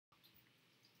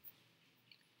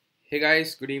Hey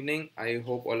guys, good evening. I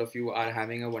hope all of you are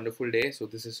having a wonderful day. So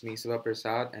this is me, Siva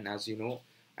Prasad, and as you know,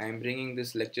 I am bringing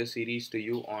this lecture series to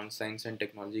you on science and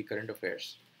technology current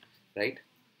affairs, right?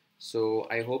 So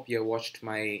I hope you watched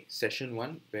my session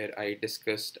 1 where I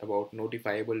discussed about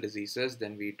notifiable diseases.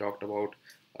 Then we talked about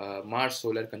Mars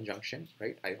solar conjunction,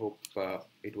 right? I hope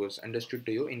it was understood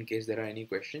to you. In case there are any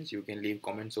questions, you can leave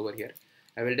comments over here.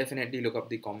 I will definitely look up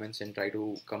the comments and try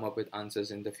to come up with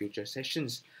answers in the future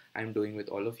sessions I'm doing with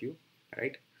all of you,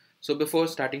 right? So before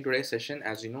starting today's session,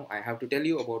 as you know, I have to tell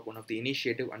you about one of the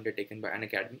initiative undertaken by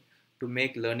Unacademy to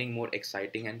make learning more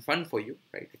exciting and fun for you,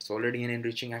 right? It's already an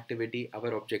enriching activity.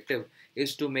 Our objective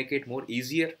is to make it more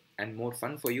easier and more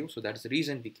fun for you. So that's the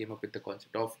reason we came up with the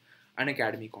concept of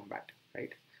Unacademy Combat,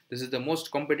 right? This is the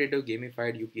most competitive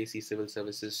gamified UPSC civil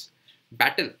services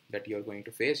battle that you're going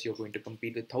to face. You're going to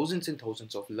compete with thousands and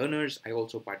thousands of learners. I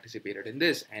also participated in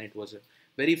this and it was a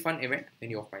very fun event.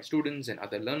 Many of my students and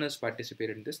other learners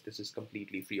participated in this. This is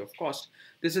completely free of cost.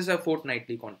 This is a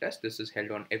fortnightly contest. This is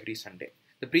held on every Sunday.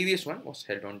 The previous one was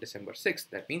held on December 6th.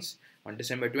 That means on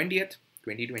December 20th,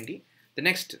 2020, the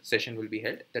next session will be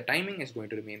held. The timing is going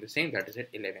to remain the same. That is at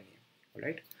 11 a.m. All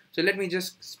right. So let me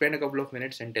just spend a couple of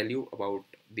minutes and tell you about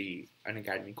the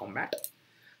Unacademy Combat.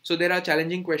 So there are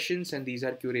challenging questions and these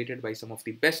are curated by some of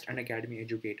the best Unacademy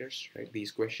educators, right?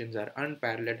 These questions are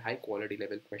unparalleled high quality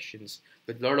level questions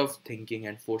with a lot of thinking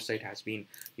and foresight has been,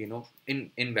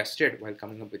 invested while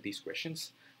coming up with these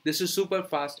questions. This is super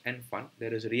fast and fun.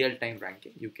 There is real-time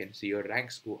ranking. You can see your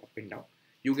ranks go up and down.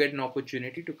 You get an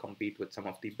opportunity to compete with some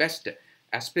of the best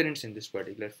aspirants in this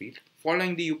particular field.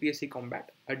 Following the UPSC combat,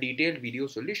 a detailed video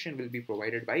solution will be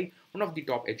provided by one of the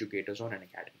top educators on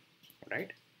Unacademy, all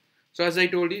right? So as I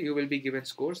told you, you will be given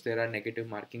scores. There are negative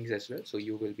markings as well. So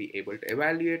you will be able to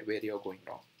evaluate where you're going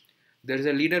wrong. There is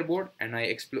a leaderboard and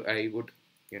I would,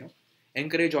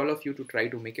 encourage all of you to try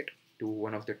to make it to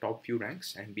one of the top few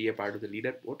ranks and be a part of the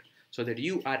leaderboard so that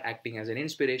you are acting as an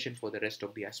inspiration for the rest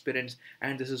of the aspirants.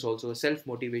 And this is also a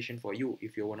self-motivation for you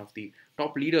if you're one of the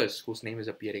top leaders whose name is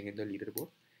appearing in the leaderboard.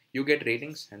 You get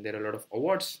ratings and there are a lot of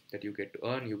awards that you get to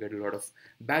earn. You get a lot of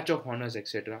badge of honors,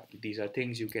 etc. These are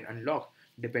things you can unlock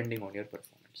depending on your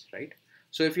performance, right?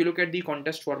 So if you look at the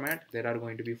contest format, there are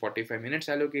going to be 45 minutes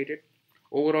allocated.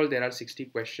 Overall, there are 60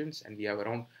 questions and we have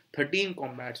around 13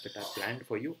 combats that are planned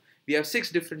for you. We have 6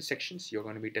 different sections you're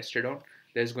going to be tested on.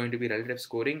 There's going to be relative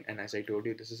scoring, and as I told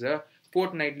you, this is a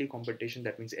fortnightly competition.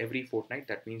 That means every fortnight,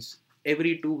 that means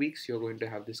every 2 weeks you're going to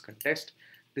have this contest.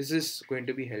 This is going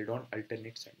to be held on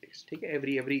alternate Sundays. Okay?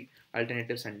 Every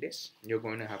alternative Sundays, you're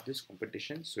going to have this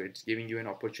competition. So it's giving you an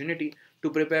opportunity to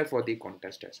prepare for the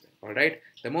contest as well. All right.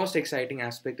 The most exciting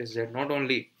aspect is that not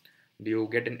only do you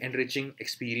get an enriching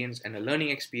experience and a learning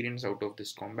experience out of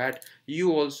this combat,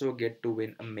 you also get to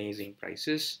win amazing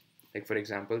prizes. Like for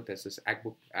example, there's this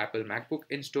Apple MacBook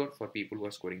in store for people who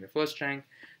are scoring the first rank.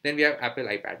 Then we have Apple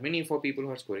iPad mini for people who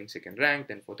are scoring second rank.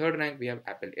 Then for third rank, we have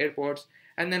Apple AirPods.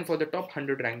 And then for the top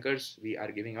 100 rankers, we are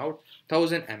giving out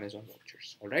 1000 Amazon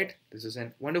vouchers. All right. This is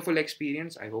a wonderful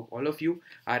experience. I hope all of you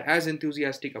are as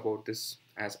enthusiastic about this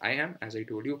as I am. As I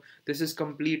told you, this is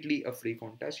completely a free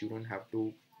contest. You don't have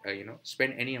to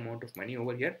spend any amount of money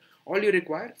over here. All you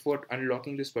require for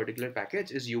unlocking this particular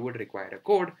package is you would require a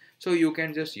code. So you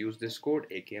can just use this code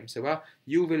AKMSIVA.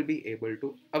 You will be able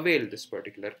to avail this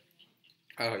particular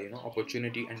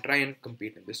opportunity and try and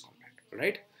compete in this combat. All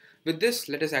right. With this,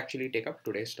 let us actually take up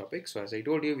today's topic. So as I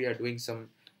told you, we are doing some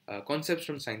concepts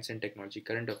from science and technology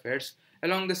current affairs.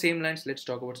 Along the same lines, let's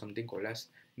talk about something called as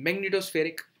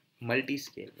magnetospheric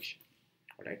multi-scale mission.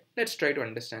 All right, let's try to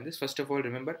understand this. First of all,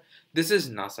 remember, this is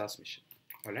NASA's mission.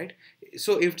 All right,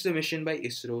 so if it's a mission by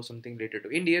ISRO, something related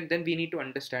to India, then we need to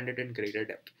understand it in greater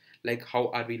depth. Like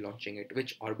how are we launching it?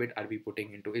 Which orbit are we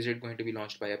putting into? Is it going to be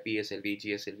launched by a PSLV,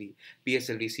 GSLV,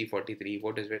 PSLV C-43?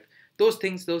 What is it? Those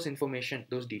things, those information,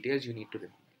 those details you need to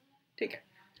remember. Take it.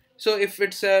 So if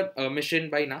it's a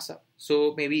mission by NASA,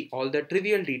 so maybe all the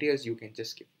trivial details you can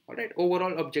just skip. All right.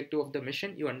 Overall objective of the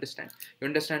mission, you understand. You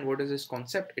understand what is this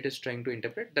concept it is trying to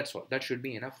interpret. That's all. That should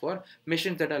be enough for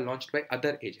missions that are launched by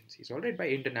other agencies. All right, by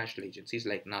international agencies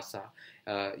like NASA,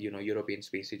 European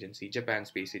Space Agency, Japan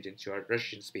Space Agency, or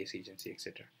Russian Space Agency,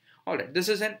 etc. All right. This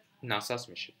is an NASA's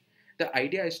mission. The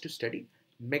idea is to study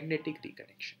magnetic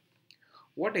reconnection.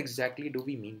 What exactly do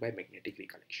we mean by magnetic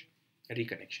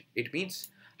reconnection? It means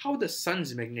how the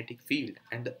sun's magnetic field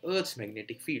and the earth's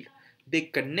magnetic field, they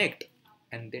connect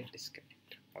and then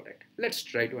disconnect. All right, let's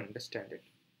try to understand it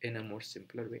in a more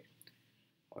simpler way.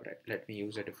 All right, let me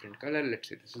use a different color. Let's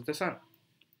say this is the sun.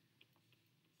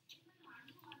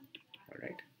 All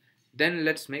right, then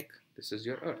let's make this is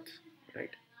your earth.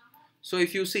 Right, so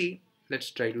if you see, Let's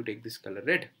try to take this color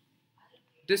red.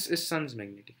 This is sun's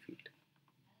magnetic field.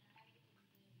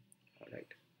 All right.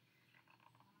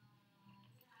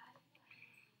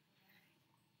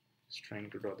 Just trying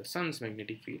to draw the sun's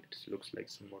magnetic field. It looks like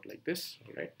somewhat like this.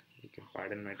 All right. You can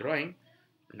pardon my drawing.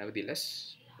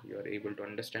 Nevertheless, you are able to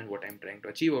understand what I'm trying to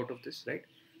achieve out of this, right?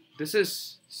 This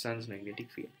is sun's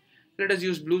magnetic field. Let us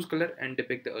use blue color and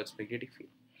depict the Earth's magnetic field.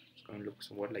 It's going to look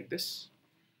somewhat like this.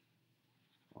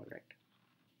 All right.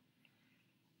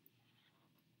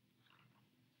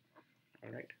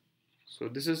 All right. So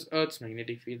this is Earth's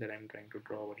magnetic field that I'm trying to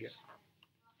draw over here.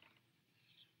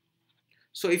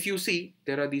 So if you see,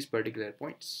 there are these particular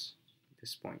points,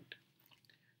 this point,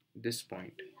 this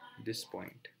point, this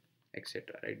point,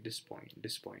 etc. Right? This point,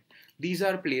 this point. These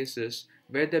are places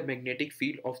where the magnetic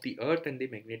field of the Earth and the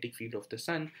magnetic field of the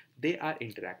Sun, they are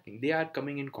interacting. They are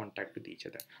coming in contact with each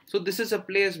other. So this is a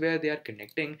place where they are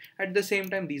connecting. At the same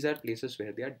time, these are places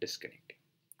where they are disconnecting.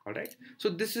 All right. So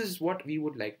this is what we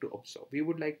would like to observe. We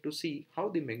would like to see how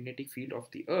the magnetic field of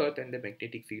the Earth and the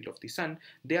magnetic field of the Sun,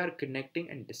 they are connecting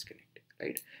and disconnecting.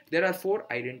 Right? There are 4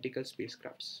 identical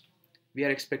spacecrafts. We are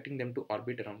expecting them to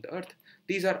orbit around the Earth.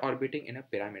 These are orbiting in a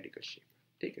pyramidal shape.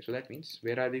 Okay, so that means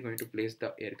where are we going to place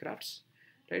the aircrafts?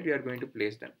 Right? We are going to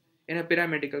place them in a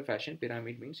pyramidal fashion.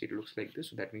 Pyramid means it looks like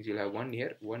this. So that means you'll have one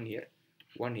here, one here,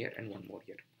 one here, and one more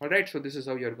here. All right. So this is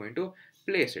how you are going to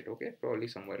place it. Okay, probably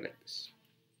somewhere like this.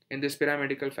 In this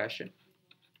pyramidal fashion,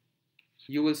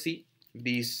 you will see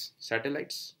these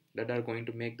satellites that are going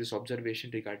to make this observation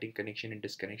regarding connection and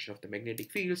disconnection of the magnetic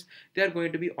fields. They are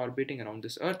going to be orbiting around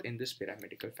this Earth in this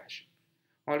pyramidal fashion.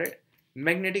 Alright,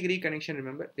 magnetic reconnection,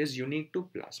 remember, is unique to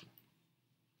plasma.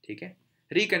 Okay?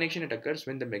 Reconnection, it occurs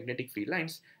when the magnetic field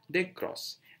lines, they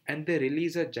cross and they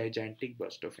release a gigantic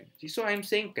burst of energy. So I am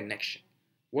saying connection.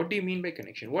 What do you mean by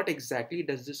connection? What exactly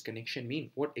does this connection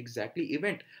mean? What exactly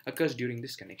event occurs during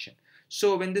this connection?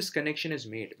 So when this connection is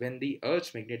made, when the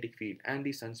Earth's magnetic field and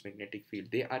the Sun's magnetic field,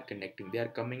 they are connecting, they are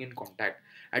coming in contact.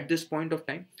 At this point of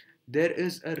time, there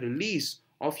is a release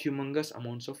of humongous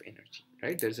amounts of energy,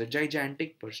 right? There's a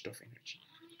gigantic burst of energy,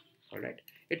 all right?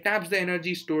 It taps the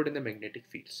energy stored in the magnetic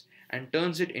fields and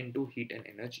turns it into heat and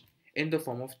energy in the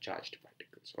form of charged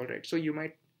particles, all right? So you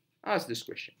might ask this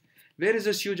question. Where is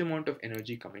this huge amount of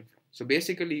energy coming from? So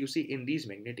basically, you see in these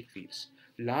magnetic fields,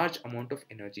 large amount of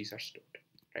energies are stored,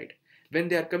 right? When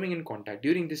they are coming in contact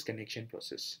during this connection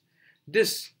process,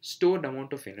 this stored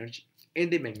amount of energy in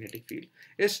the magnetic field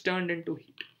is turned into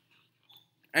heat.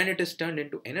 And it is turned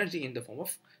into energy in the form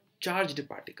of charged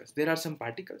particles. There are some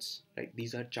particles, right?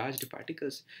 These are charged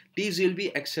particles. These will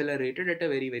be accelerated at a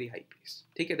very, very high pace.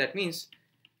 Okay, that means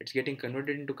it's getting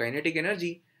converted into kinetic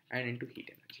energy and into heat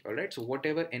energy. All right. So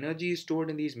whatever energy is stored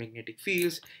in these magnetic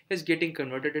fields is getting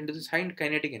converted into this high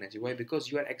kinetic energy. Why?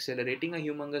 Because you are accelerating a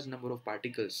humongous number of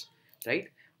particles, right?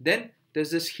 Then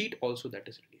there's this heat also that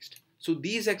is released. So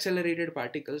these accelerated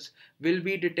particles will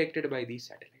be detected by these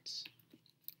satellites.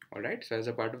 All right. So as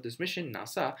a part of this mission,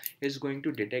 NASA is going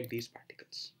to detect these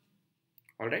particles.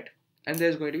 All right. And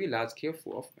there's going to be large scale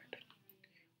flow of matter.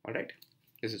 All right.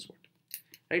 This is what.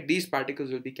 Right, these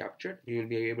particles will be captured. We will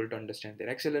be able to understand their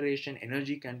acceleration,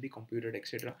 energy can be computed,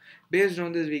 etc. Based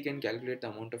on this, we can calculate the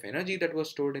amount of energy that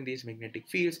was stored in these magnetic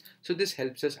fields. So this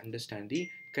helps us understand the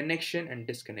connection and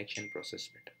disconnection process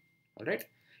better. All right.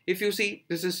 If you see,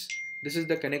 this is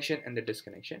the connection and the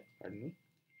disconnection. Pardon me.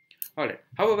 All right.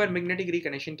 However, magnetic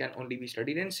reconnection can only be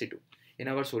studied in situ, in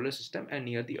our solar system and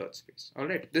near the Earth space. All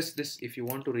right. This if you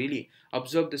want to really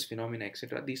observe this phenomena,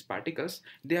 etc., these particles,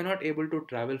 they are not able to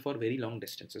travel for very long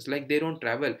distances. Like they don't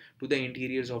travel to the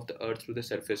interiors of the Earth through the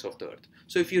surface of the Earth.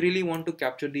 So if you really want to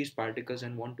capture these particles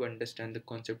and want to understand the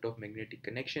concept of magnetic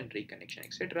connection, reconnection,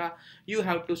 etc., you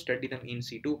have to study them in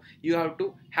situ. You have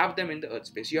to have them in the Earth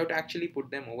space. You have to actually put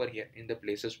them over here in the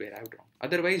places where I have drawn.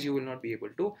 Otherwise, you will not be able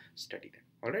to study them.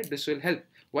 All right. This will help.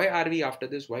 Why are we after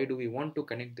this? Why do we want to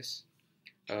connect this?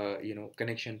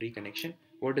 Connection, reconnection.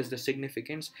 What is the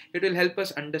significance? It will help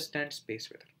us understand space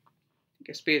weather.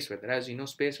 Okay, space weather. As you know,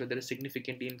 space weather is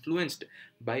significantly influenced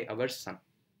by our sun,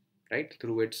 right?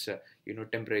 Through its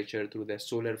temperature, through the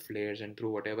solar flares, and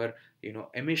through whatever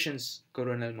emissions,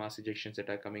 coronal mass ejections that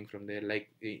are coming from there. Like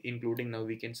including now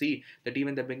we can see that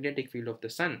even the magnetic field of the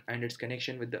sun and its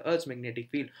connection with the Earth's magnetic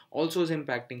field also is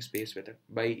impacting space weather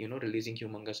by releasing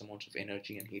humongous amounts of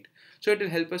energy and heat. So it will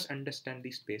help us understand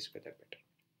the space weather better.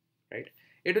 Right?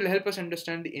 It will help us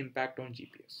understand the impact on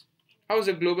GPS. How is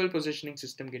the global positioning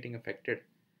system getting affected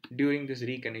during this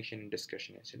reconnection and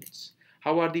discussion incidents?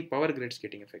 How are the power grids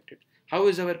getting affected? How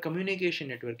is our communication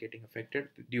network getting affected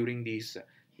during these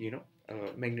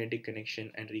magnetic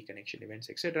connection and reconnection events,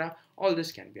 etc. All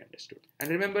this can be understood. And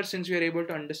remember, since we are able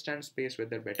to understand space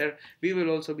weather better, we will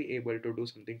also be able to do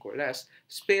something called as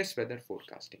space weather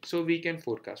forecasting. So we can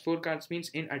forecast. Forecast means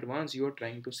in advance you are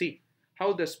trying to see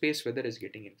how the space weather is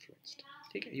getting influenced.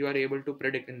 Okay? You are able to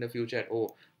predict in the future,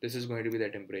 oh, this is going to be the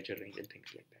temperature range and things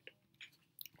like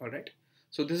that. Alright.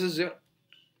 So this is your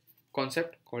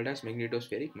concept called as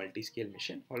magnetospheric multiscale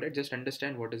mission. Alright, just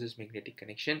understand what is this magnetic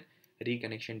connection,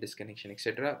 reconnection, disconnection,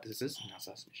 etc. This is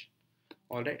NASA's mission.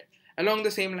 Alright, along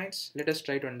the same lines, let us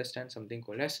try to understand something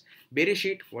called as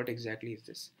Beresheet. What exactly is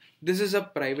this? This is a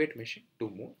private mission to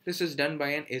Moon. This is done by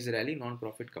an Israeli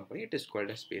non-profit company. It is called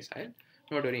as Space Isle.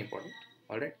 Not very important.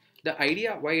 Alright, the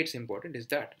idea why it's important is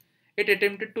that it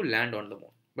attempted to land on the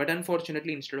Moon, but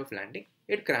unfortunately instead of landing,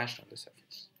 it crashed on the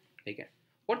surface. Okay.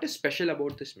 What is special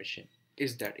about this mission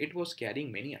is that it was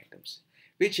carrying many items,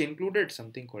 which included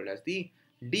something called as the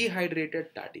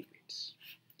dehydrated tardigrades.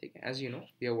 Okay. As you know,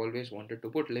 we have always wanted to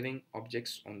put living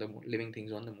objects on the moon, living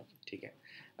things on the moon. Okay.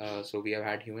 So we have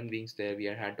had human beings there, we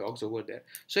have had dogs over there.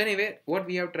 So anyway, what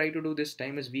we have tried to do this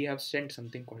time is we have sent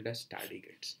something called as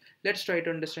tardigrades. Let's try to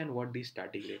understand what these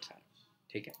tardigrades are.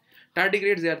 Okay.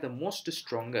 Tardigrades, they are the most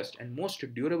strongest and most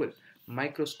durable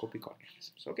microscopic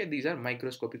organisms. Okay, these are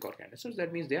microscopic organisms.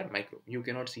 That means they are micro. You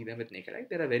cannot see them with naked eye.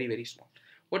 They are very, very small.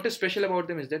 What is special about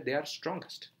them is that they are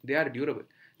strongest. They are durable.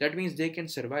 That means they can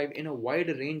survive in a wide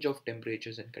range of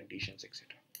temperatures and conditions, etc.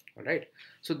 Alright.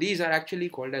 So these are actually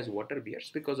called as water bears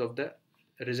because of the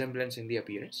resemblance in the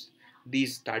appearance.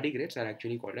 These tardigrades are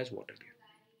actually called as water bear.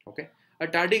 Okay. A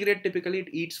tardigrade typically it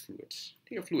eats fluids.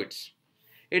 Okay, fluids.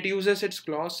 It uses its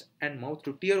claws and mouth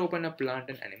to tear open a plant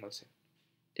and animal cell.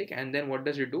 Okay, and then what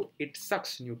does it do? It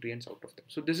sucks nutrients out of them.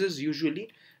 So this is usually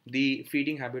the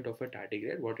feeding habit of a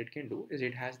tardigrade. What it can do is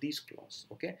it has these claws.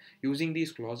 Okay, using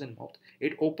these claws and mouth,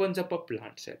 it opens up a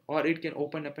plant cell or it can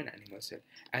open up an animal cell,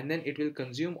 and then it will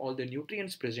consume all the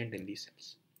nutrients present in these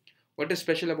cells. What is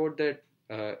special about the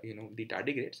the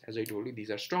tardigrades? As I told you,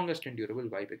 these are strongest and durable.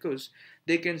 Why? Because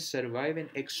they can survive in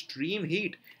extreme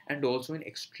heat and also in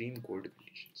extreme cold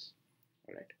conditions.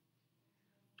 All right.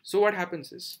 So what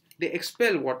happens is they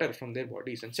expel water from their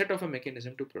bodies and set off a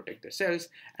mechanism to protect their cells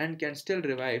and can still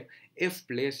revive if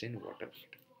placed in water.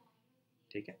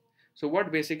 Okay. So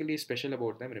what basically is special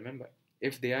about them? Remember,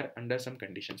 if they are under some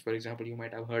conditions, for example, you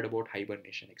might have heard about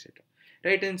hibernation, etc.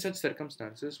 Right? In such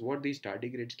circumstances, what these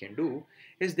tardigrades can do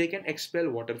is they can expel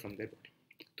water from their body.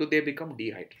 So they become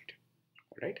dehydrated.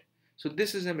 Alright. So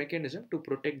this is a mechanism to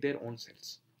protect their own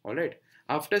cells. Alright.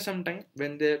 After some time,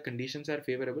 when the conditions are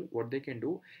favorable, what they can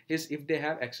do is if they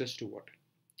have access to water,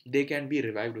 they can be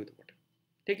revived with water.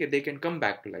 Okay, they can come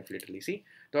back to life literally. See,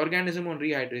 the organism on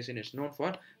rehydration is known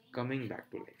for coming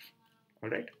back to life.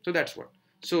 Alright, so that's what.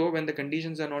 So when the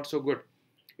conditions are not so good,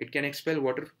 it can expel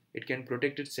water, it can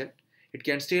protect itself, it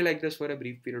can stay like this for a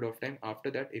brief period of time. After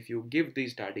that, if you give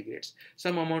these tardigrades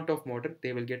some amount of water,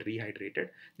 they will get rehydrated,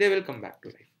 they will come back to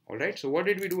life. Alright, so what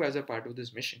did we do as a part of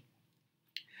this mission?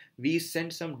 We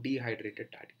sent some dehydrated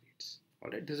tardigrades.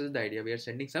 Alright, this is the idea. We are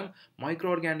sending some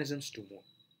microorganisms to Moon.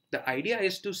 The idea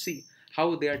is to see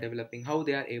how they are developing, how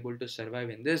they are able to survive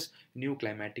in this new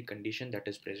climatic condition that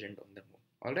is present on the Moon.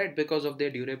 Alright, because of their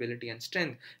durability and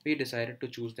strength, we decided to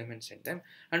choose them and send them.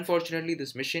 Unfortunately,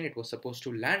 this mission, it was supposed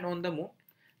to land on the Moon,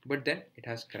 but then it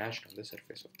has crashed on the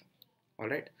surface of the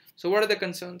Moon. Alright, so what are the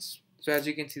concerns? So as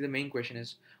you can see, the main question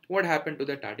is, what happened to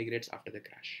the tardigrades after the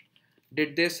crash?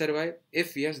 Did they survive?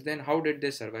 If yes, then how did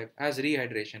they survive? As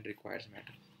rehydration requires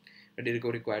matter. It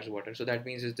requires water. So that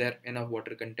means, is there enough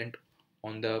water content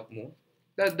on the Moon?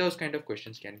 Those kind of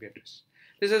questions can be addressed.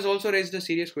 This has also raised a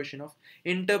serious question of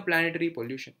interplanetary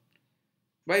pollution.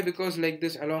 Why? Because like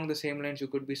this, along the same lines, you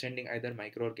could be sending either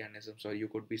microorganisms or you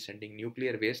could be sending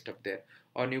nuclear waste up there,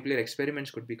 or nuclear experiments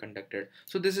could be conducted.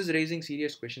 So this is raising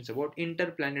serious questions about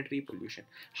interplanetary pollution.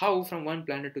 How from one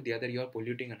planet to the other you are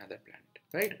polluting another planet,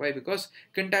 right? Why? Because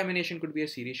contamination could be a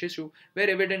serious issue where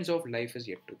evidence of life is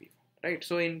yet to be found, right?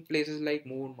 So in places like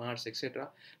Moon, Mars, etc.,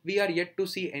 we are yet to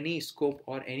see any scope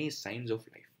or any signs of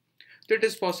life. So it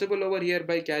is possible over here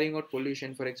by carrying out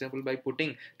pollution, for example, by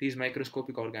putting these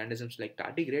microscopic organisms like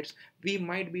tardigrades, we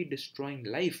might be destroying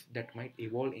life that might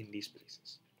evolve in these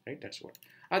places, right? That's what.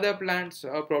 Other plants,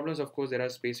 problems, of course, there are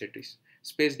space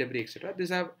debris, etc.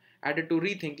 These have added to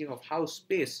rethinking of how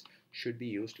space should be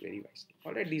used very wisely.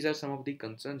 Alright, these are some of the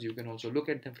concerns. You can also look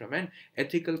at them from an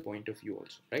ethical point of view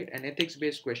also, right? An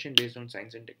ethics-based question based on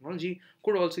science and technology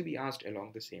could also be asked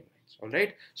along the same lines.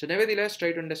 Alright, so nevertheless,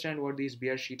 try to understand what these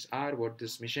Beresheets are, what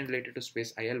this mission related to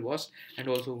Space IL was, and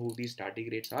also who these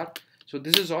tardigrades are. So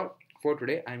this is all for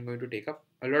today. I'm going to take up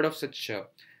a lot of such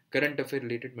current affair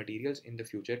related materials in the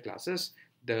future classes.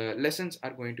 The lessons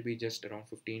are going to be just around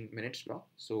 15 minutes long.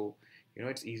 So,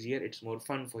 it's easier, it's more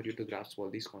fun for you to grasp all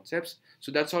these concepts.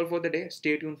 So that's all for the day.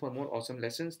 Stay tuned for more awesome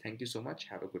lessons. Thank you so much.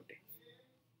 Have a good day.